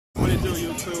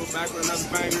YouTube, back with another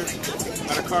banger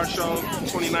at a car show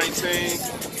 2019.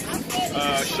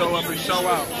 Show up and show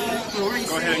out.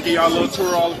 Go ahead and give y'all a little tour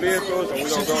of all the vehicles, and we're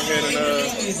gonna go ahead and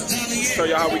show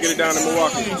y'all how we get it down in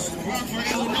Milwaukee.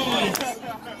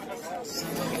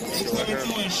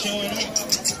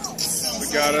 We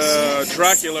got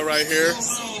Dracula right here.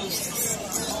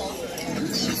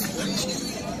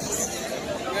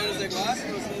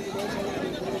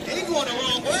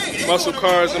 Muscle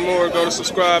Cars and more. Go to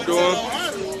subscribe to them.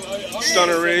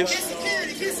 Stunner Race.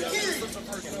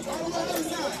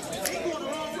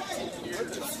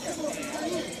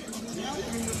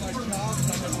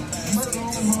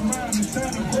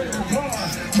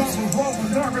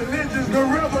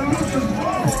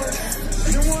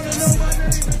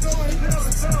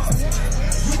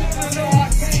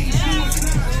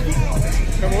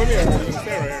 Come with me.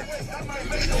 Stay right here.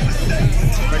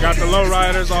 They got the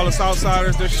lowriders, all the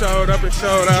Southsiders that showed up and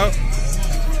showed out.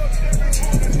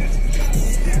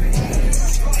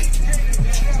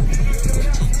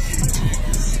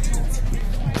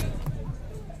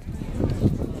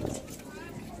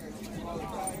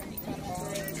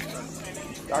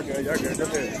 Y'all good, go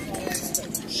ahead.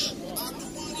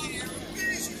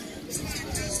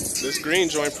 This green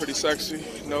joint pretty sexy,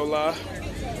 no lie.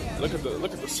 Look at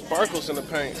the sparkles in the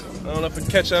paint. I don't know if I can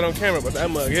catch that on camera, but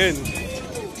that mug hidden.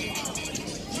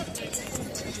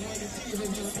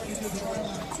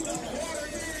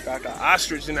 Got the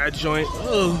ostrich in that joint.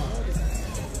 Ooh.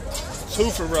 2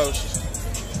 for roast.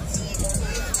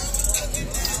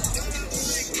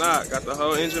 Nah, got the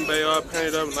whole engine bay all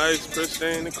painted up nice,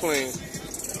 pristine, and clean.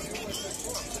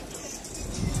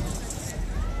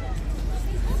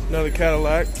 Another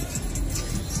Cadillac.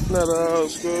 Another old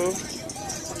school.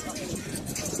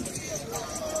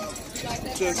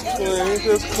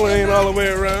 Just clean all the way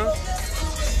around.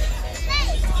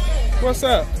 What's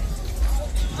up?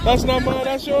 That's not mine,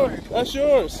 that's yours. That's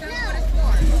yours. He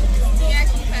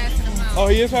actually passing them out. Oh,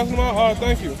 he is passing them out? Oh,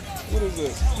 thank you. What is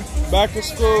this? Back to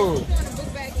school.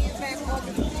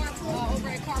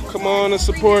 Come on and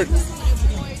support.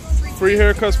 Free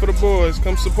haircuts for the boys.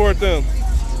 Come support them.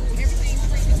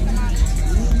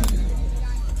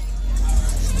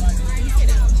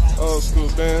 Old school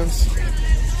bands.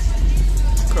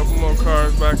 Couple more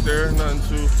cars back there, nothing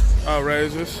too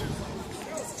outrageous.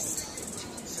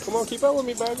 Come on, keep up with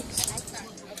me, baby.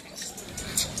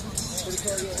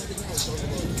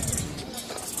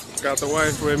 Got the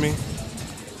wife with me.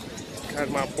 Got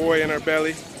my boy in her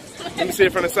belly. Let me see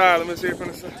it from the side.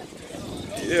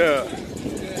 Yeah.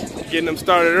 Getting him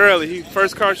started early.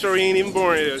 First car show he ain't even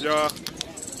born yet, y'all.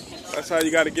 That's how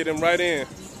you got to get him right in.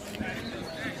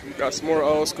 Got some more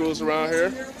old schools around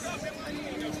here.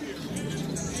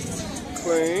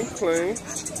 Clean.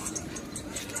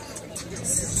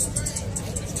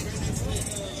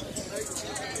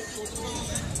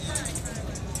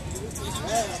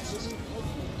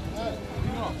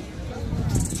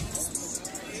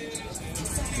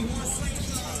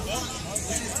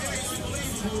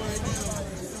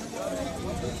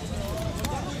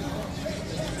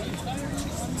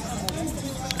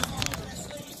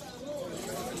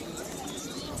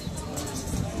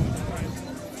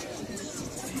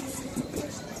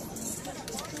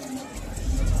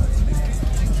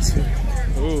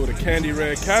 Ooh, the candy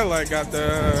red Cadillac got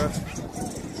the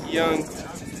young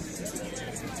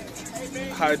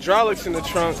hydraulics in the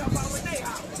trunk.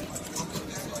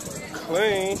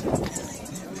 Clean.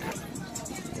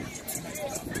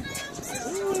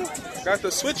 Ooh, got the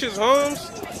switches, Holmes.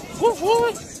 Woo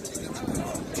woo.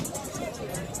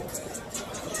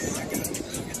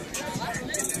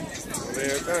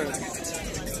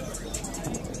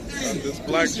 Got this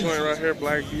black joint right here,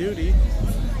 Black Beauty.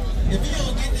 If you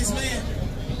don't get this man,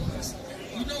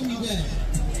 you know we bad.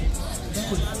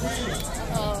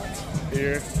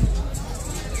 Here.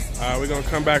 Alright, we're gonna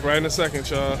come back right in a second,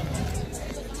 y'all.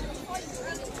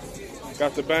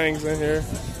 Got the bangs in here.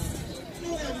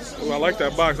 Ooh, I like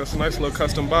that box. That's a nice little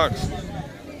custom box.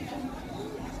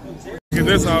 Look at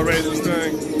this outrageous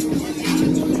thing.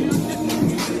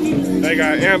 They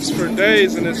got amps for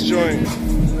days in this joint.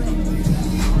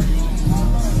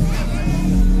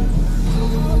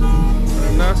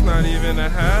 That's not even a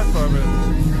half of it.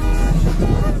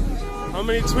 How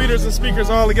many tweeters and speakers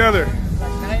all together?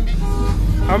 Like 90.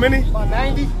 How many? About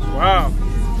 90. Wow.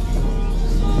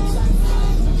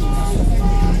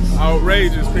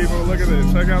 Outrageous, people. Look at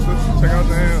this. Check out the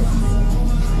amp.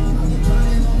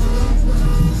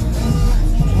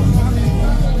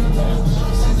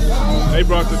 They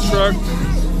brought the truck.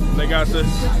 They got the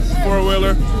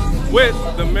 4-wheeler with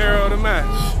the Marrow to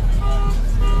match.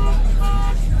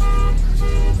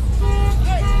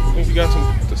 I think you got some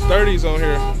 30s on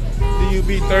here.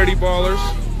 DUB 30 ballers.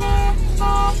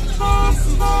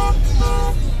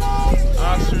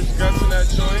 Ostrich guts in that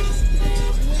joint.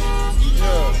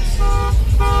 Yeah.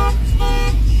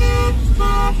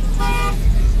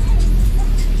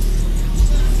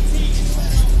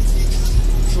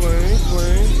 Clean,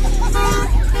 clean.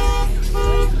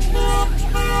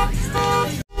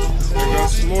 There go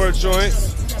some more joints.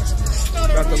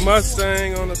 Got the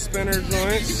Mustang on the spinner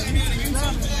joints.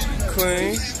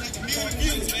 Clean.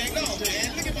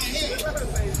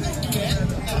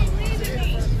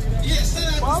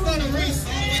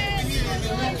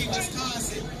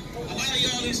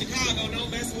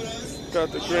 Got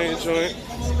the green joint.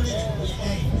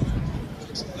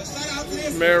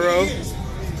 Marrow. I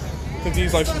think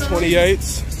these like some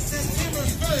 28s.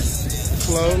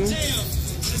 Floating.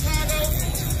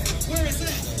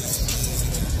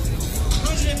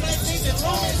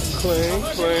 Clean,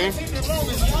 clean.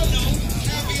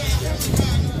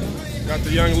 Got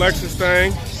the young Lexus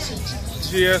thing.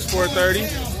 GS 430.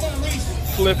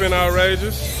 Flipping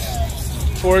outrageous.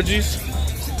 4Gs.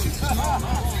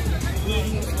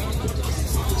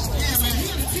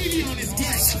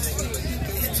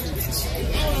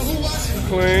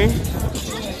 Clean.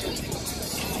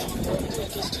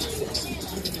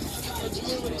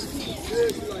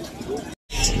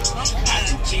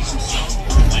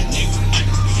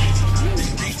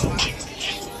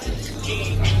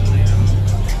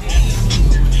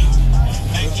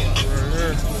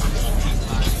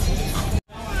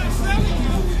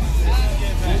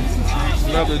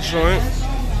 Another joint.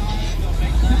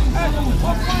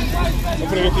 I'm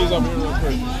gonna get these up here real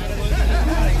quick.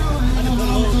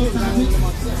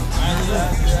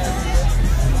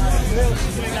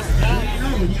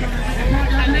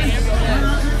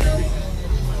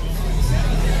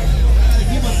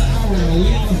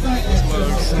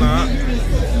 Looks not.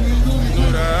 Do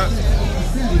that.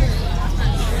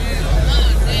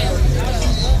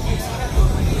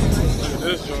 Look at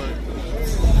this joint.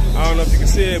 I don't know if you can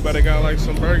see it, but it got like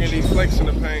some burgundy flakes in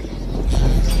the paint.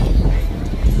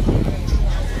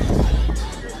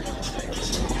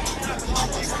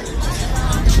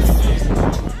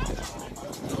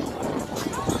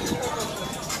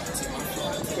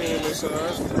 Clean this up.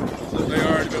 They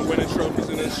already been winning trophies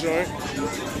in this joint.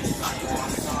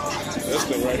 This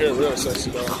thing right here, real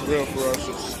sexy though, real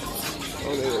ferocious.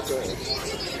 Don't need a thing.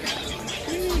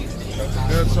 Got the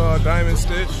good tall diamond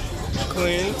stitch.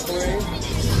 Clean, clean.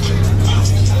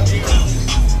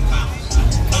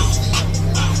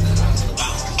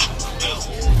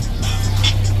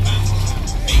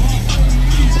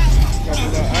 Got the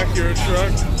little Acura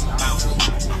truck.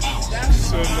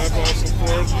 Sitting up on some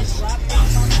 4Gs.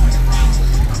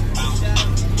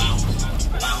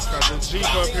 Got the Jeep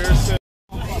up here sitting.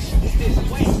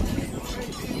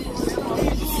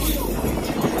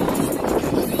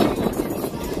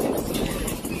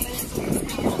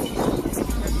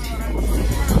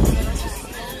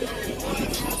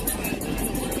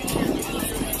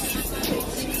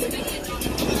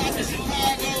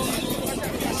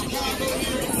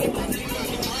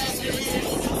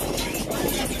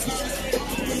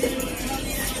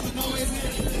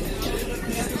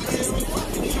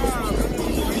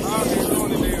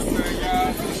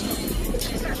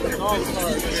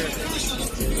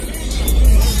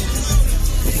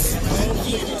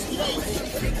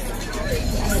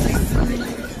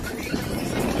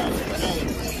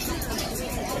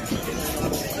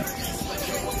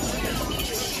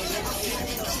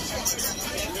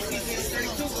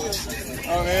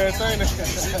 Oh, everything.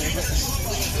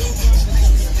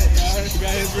 He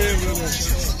got his ribs in there.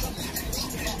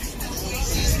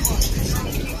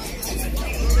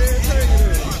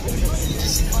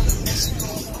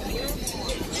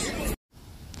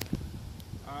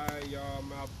 Alright, y'all,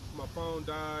 my phone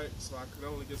died, so I could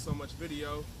only get so much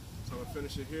video. So I'm gonna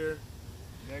finish it here.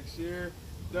 Next year,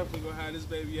 definitely gonna have this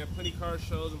baby at plenty car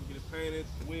shows. I'm gonna get it painted,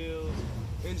 wheels,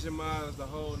 engine mods, the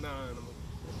whole nine. I'm gonna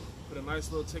put a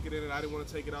nice little ticket in it. I didn't want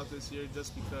to take it out this year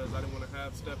just because I didn't want to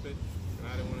half-step it, and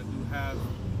I didn't want to do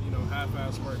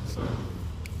half-ass work. So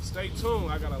stay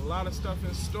tuned. I got a lot of stuff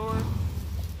in store.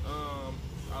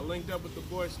 I linked up with the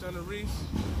boy Stunner Reese.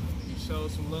 He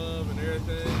showed some love and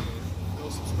everything. And go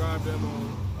subscribe to him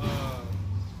on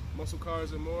Muscle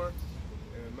Cars and More.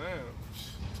 And man,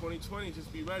 2020,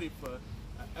 just be ready for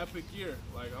an epic year.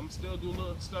 Like, I'm still doing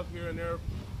little stuff here and there,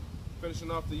 finishing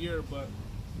off the year, but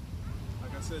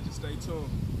like I said, just stay tuned.